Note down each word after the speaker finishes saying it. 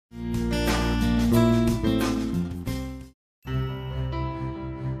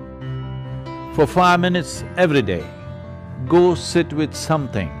For 5 minutes every day, go sit with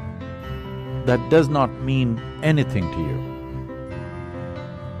something that does not mean anything to you.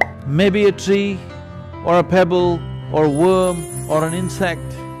 Maybe a tree or a pebble or a worm or an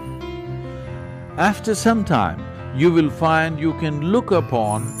insect. After some time, you will find you can look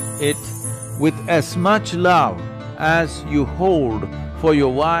upon it with as much love as you hold for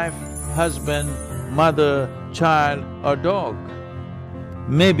your wife, husband, mother, child or dog.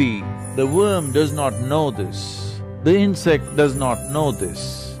 Maybe the worm does not know this, the insect does not know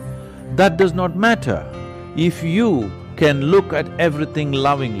this. That does not matter. If you can look at everything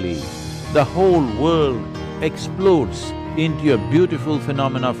lovingly, the whole world explodes into a beautiful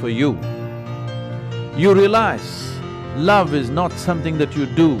phenomena for you. You realize love is not something that you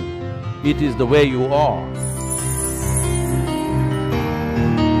do, it is the way you are.